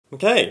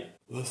Okay,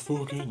 let's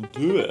fucking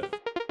do it.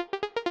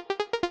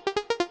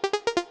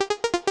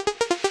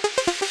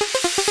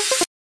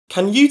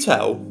 Can you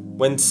tell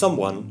when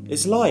someone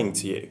is lying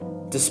to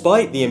you?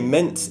 Despite the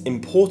immense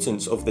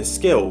importance of this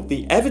skill,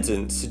 the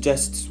evidence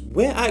suggests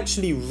we're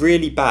actually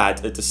really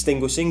bad at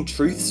distinguishing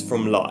truths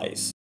from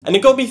lies. And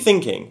it got me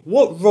thinking,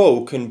 what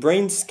role can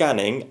brain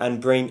scanning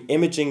and brain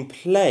imaging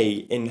play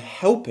in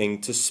helping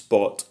to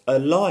spot a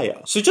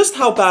liar? So just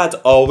how bad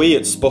are we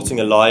at spotting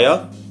a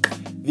liar?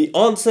 The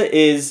answer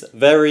is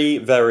very,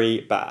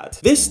 very bad.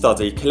 This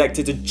study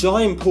collected a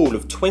giant pool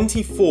of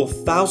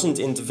 24,000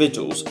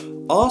 individuals,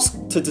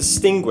 asked to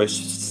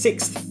distinguish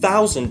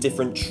 6,000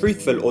 different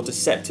truthful or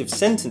deceptive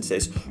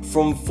sentences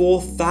from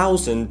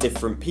 4,000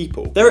 different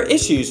people. There are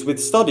issues with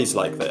studies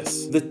like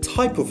this. The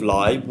type of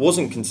lie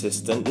wasn't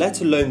consistent,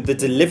 let alone the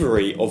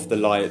delivery of the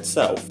lie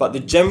itself, but the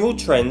general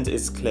trend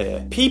is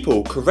clear.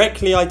 People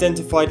correctly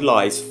identified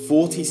lies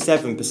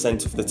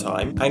 47% of the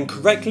time, and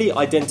correctly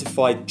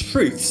identified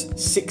truths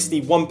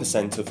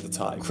 61% of the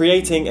time,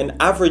 creating an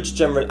average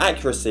general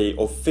accuracy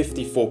of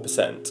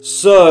 54%.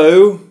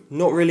 So,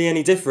 not really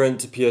any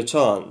different to pure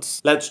chance.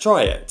 Let's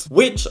try it.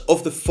 Which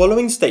of the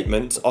following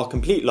statements are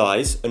complete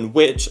lies and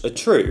which are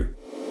true?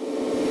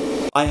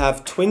 I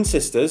have twin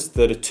sisters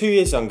that are 2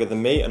 years younger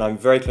than me and I'm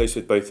very close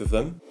with both of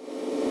them.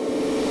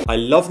 I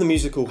love the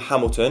musical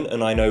Hamilton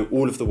and I know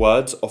all of the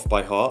words off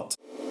by heart.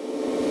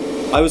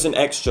 I was an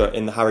extra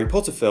in the Harry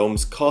Potter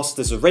films cast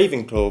as a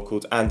Ravenclaw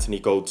called Anthony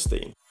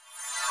Goldstein.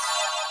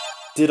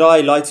 Did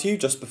I lie to you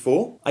just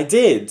before? I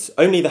did.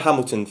 Only the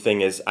Hamilton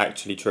thing is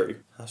actually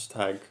true.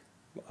 Hashtag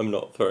I'm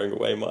not throwing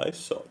away my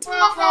shot.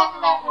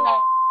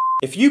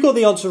 If you got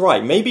the answer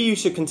right, maybe you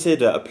should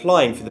consider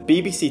applying for the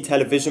BBC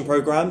television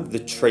programme The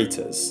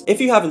Traitors.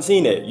 If you haven't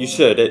seen it, you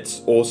should,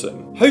 it's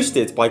awesome.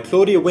 Hosted by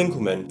Claudia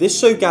Winkleman, this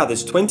show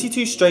gathers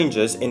 22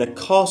 strangers in a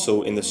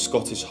castle in the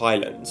Scottish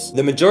Highlands.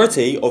 The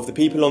majority of the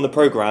people on the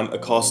programme are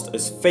cast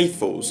as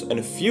faithfuls, and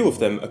a few of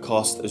them are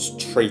cast as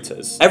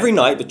traitors. Every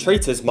night, the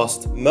traitors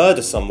must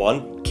murder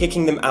someone,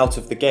 kicking them out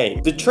of the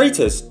game. The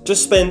traitors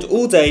just spend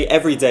all day,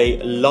 every day,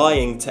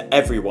 lying to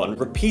everyone,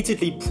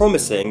 repeatedly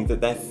promising that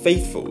they're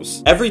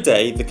faithfuls. Every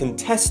day, the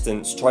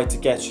contestants try to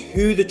guess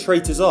who the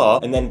traitors are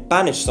and then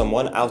banish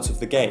someone out of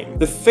the game.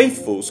 The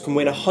faithfuls can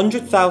win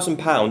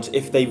 £100,000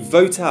 if they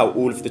vote out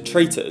all of the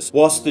traitors,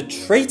 whilst the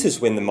traitors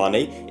win the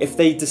money if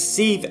they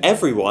deceive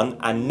everyone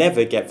and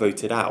never get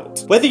voted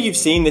out. Whether you've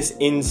seen this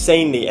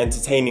insanely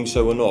entertaining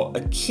show or not,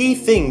 a key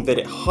thing that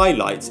it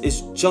highlights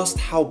is just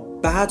how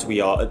bad we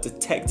are at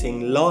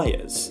detecting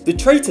liars. The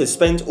traitors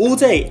spend all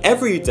day,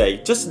 every day,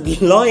 just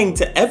lying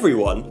to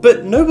everyone,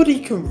 but nobody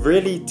can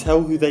really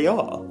tell who they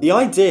are. The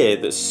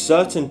idea that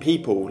certain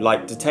people,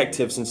 like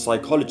detectives and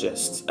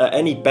psychologists, are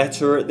any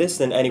better at this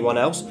than anyone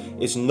else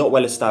is not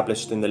well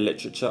established in the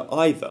literature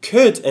either.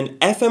 Could an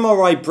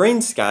fMRI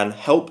brain scan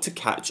help to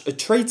catch a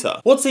traitor?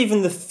 What's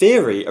even the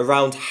theory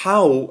around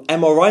how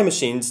MRI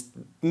machines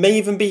may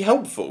even be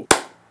helpful?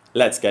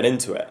 Let's get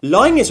into it.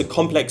 Lying is a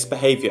complex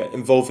behaviour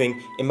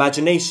involving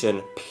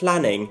imagination,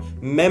 planning,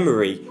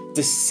 memory,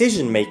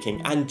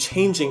 decision-making, and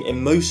changing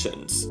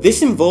emotions.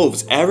 This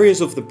involves areas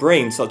of the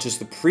brain such as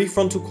the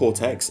prefrontal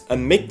cortex,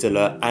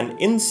 amygdala, and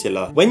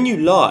insula. When you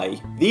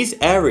lie, these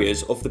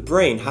areas of the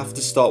brain have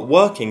to start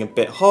working a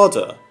bit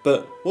harder.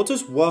 But what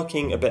does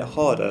working a bit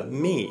harder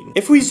mean?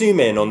 If we zoom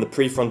in on the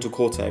prefrontal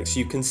cortex,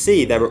 you can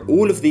see there are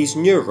all of these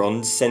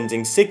neurons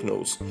sending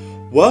signals.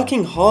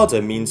 Working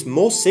harder means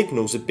more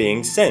signals are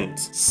being sent.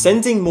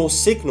 Sending more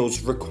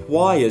signals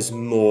requires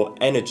more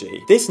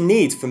energy. This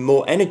need for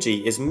more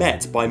energy is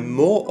met by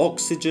more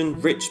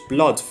oxygen-rich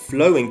blood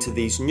flowing to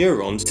these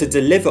neurons to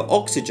deliver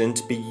oxygen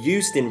to be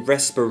used in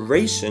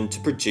respiration to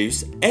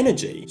produce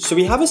energy. So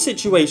we have a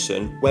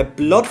situation where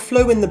blood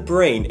flow in the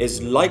brain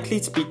is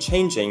likely to be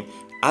changing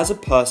as a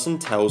person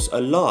tells a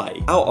lie.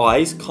 Our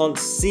eyes can't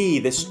see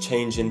this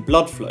change in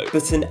blood flow,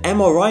 but an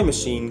MRI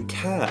machine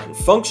can.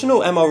 Functional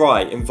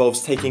MRI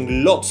involves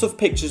taking lots of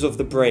pictures of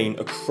the brain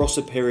across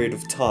a period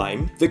of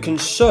time that can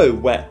show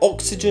where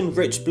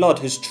oxygen-rich blood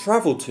has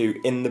travelled to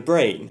in the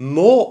brain.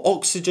 More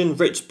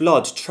oxygen-rich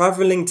blood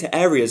travelling to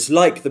areas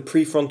like the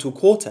prefrontal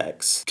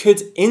cortex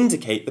could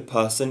indicate the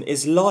person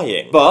is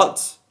lying.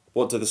 But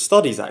what do the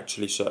studies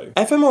actually show?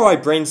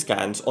 fMRI brain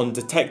scans on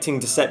detecting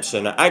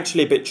deception are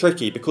actually a bit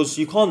tricky because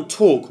you can't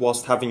talk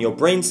whilst having your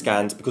brain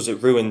scanned because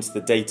it ruins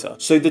the data.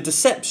 So the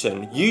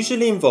deception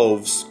usually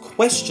involves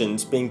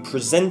questions being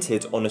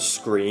presented on a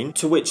screen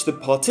to which the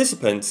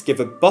participants give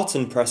a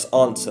button press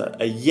answer,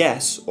 a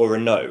yes or a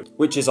no,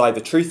 which is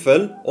either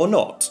truthful or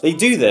not. They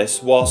do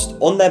this whilst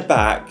on their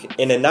back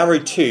in a narrow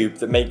tube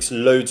that makes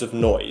loads of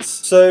noise.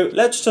 So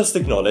let's just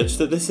acknowledge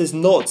that this is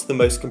not the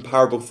most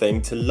comparable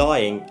thing to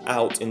lying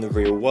out in the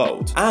real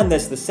world. And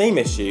there's the same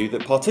issue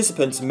that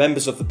participants and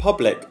members of the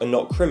public are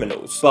not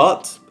criminals.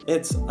 But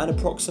It's an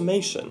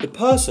approximation. The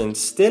person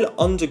still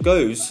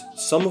undergoes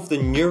some of the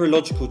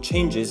neurological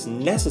changes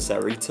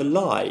necessary to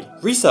lie.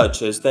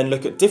 Researchers then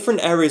look at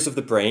different areas of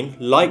the brain,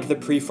 like the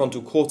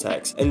prefrontal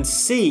cortex, and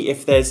see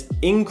if there's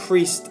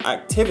increased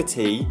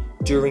activity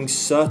during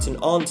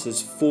certain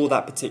answers for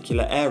that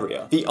particular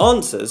area. The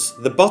answers,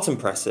 the button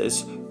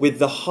presses, with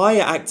the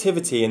higher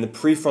activity in the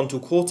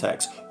prefrontal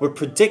cortex were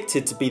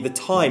predicted to be the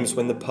times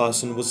when the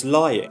person was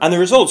lying. And the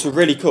results were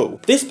really cool.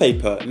 This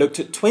paper looked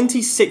at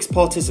 26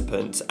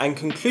 participants and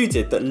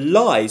concluded that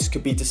lies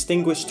could be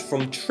distinguished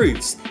from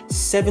truths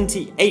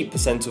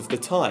 78% of the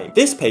time.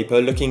 This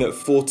paper, looking at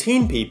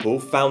 14 people,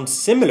 found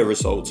similar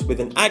results with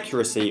an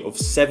accuracy of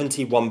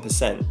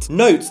 71%.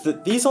 Note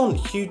that these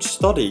aren't huge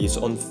studies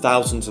on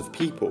thousands of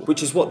people,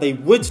 which is what they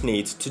would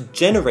need to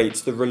generate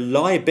the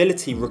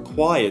reliability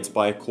required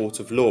by a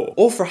court of law,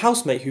 or for a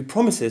housemate who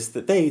promises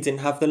that they didn't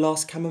have the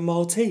last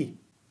chamomile tea.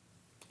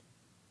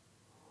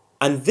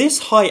 And this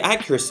high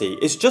accuracy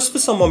is just for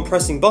someone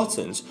pressing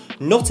buttons,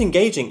 not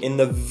engaging in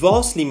the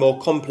vastly more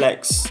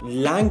complex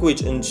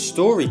language and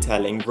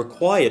storytelling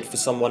required for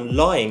someone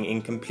lying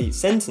in complete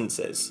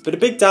sentences. But a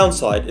big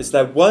downside is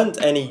there weren't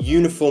any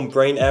uniform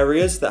brain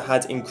areas that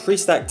had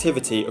increased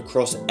activity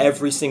across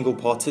every single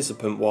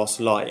participant whilst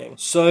lying.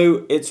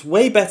 So it's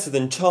way better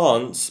than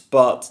chance,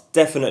 but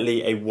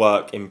definitely a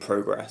work in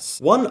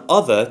progress. One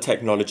other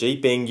technology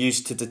being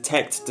used to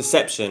detect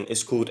deception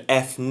is called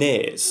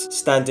FNIRS,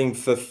 standing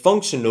for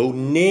Functional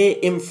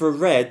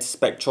Near-Infrared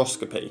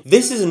Spectroscopy.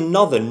 This is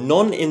another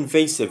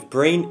non-invasive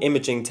brain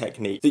imaging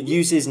technique that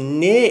uses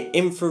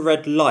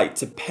near-infrared light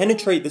to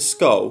penetrate the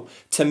skull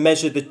to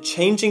measure the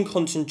changing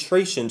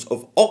concentrations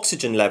of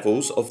oxygen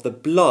levels of the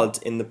blood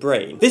in the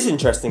brain. This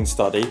interesting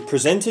study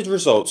presented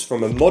results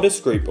from a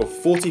modest group of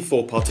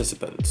 44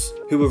 participants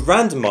who were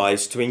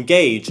randomized to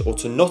engage or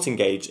to not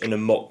engage in a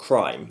mock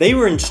crime. They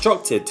were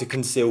instructed to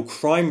conceal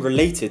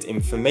crime-related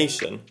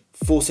information,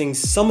 forcing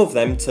some of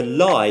them to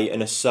lie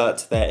and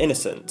assert their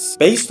innocence.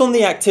 Based on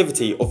the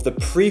activity of the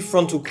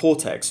prefrontal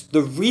cortex,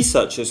 the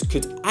researchers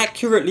could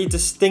accurately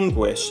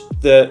distinguish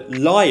the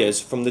liars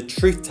from the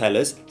truth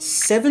tellers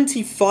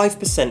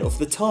 75% of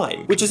the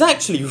time, which is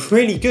actually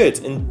really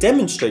good and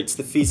demonstrates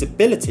the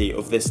feasibility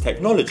of this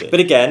technology. But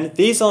again,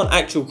 these aren't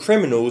actual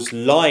criminals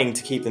lying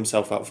to keep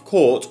themselves out of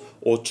court,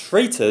 or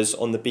traitors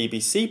on the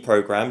BBC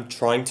programme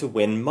trying to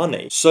win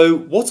money. So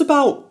what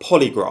about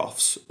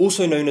polygraphs,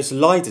 also known as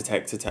lie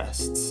detector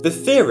tests? The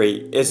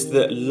theory is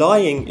that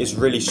lying is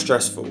really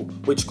stressful,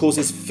 which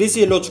causes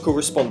physiological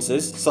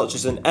responses such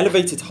as an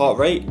elevated heart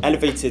rate,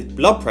 elevated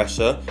blood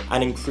pressure,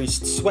 and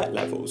increased sweat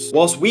levels.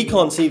 Whilst we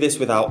can't see this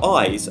with our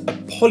eyes, a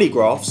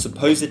polygraph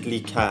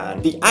supposedly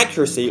can. The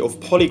accuracy of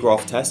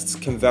polygraph tests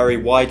can vary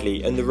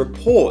widely, and the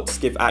reports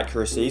give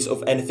accuracies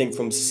of anything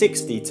from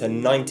 60 to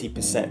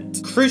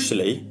 90%. Crucially,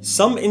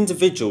 some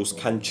individuals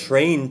can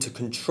train to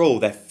control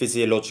their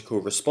physiological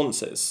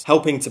responses,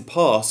 helping to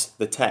pass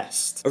the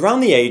test.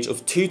 Around the age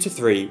of 2 to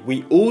 3,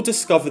 we all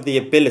discover the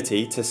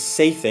ability to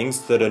say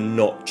things that are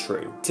not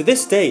true. To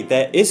this day,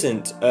 there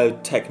isn't a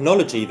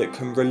technology that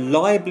can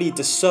reliably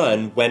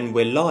discern when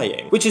we're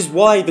lying, which is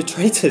why the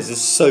traitors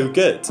is so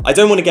good. I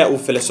don't want to get all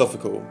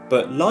philosophical,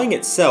 but lying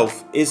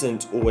itself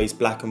isn't always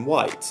black and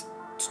white.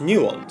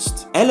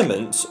 Nuanced.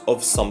 Elements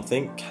of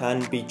something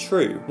can be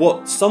true.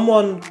 What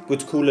someone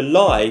would call a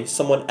lie,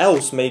 someone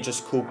else may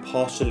just call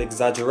partial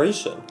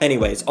exaggeration.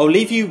 Anyways, I'll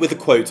leave you with a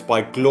quote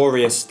by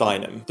Gloria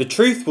Steinem. The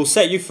truth will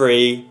set you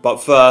free, but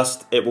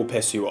first, it will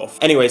piss you off.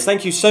 Anyways,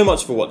 thank you so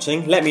much for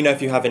watching. Let me know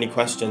if you have any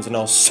questions, and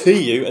I'll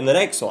see you in the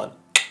next one.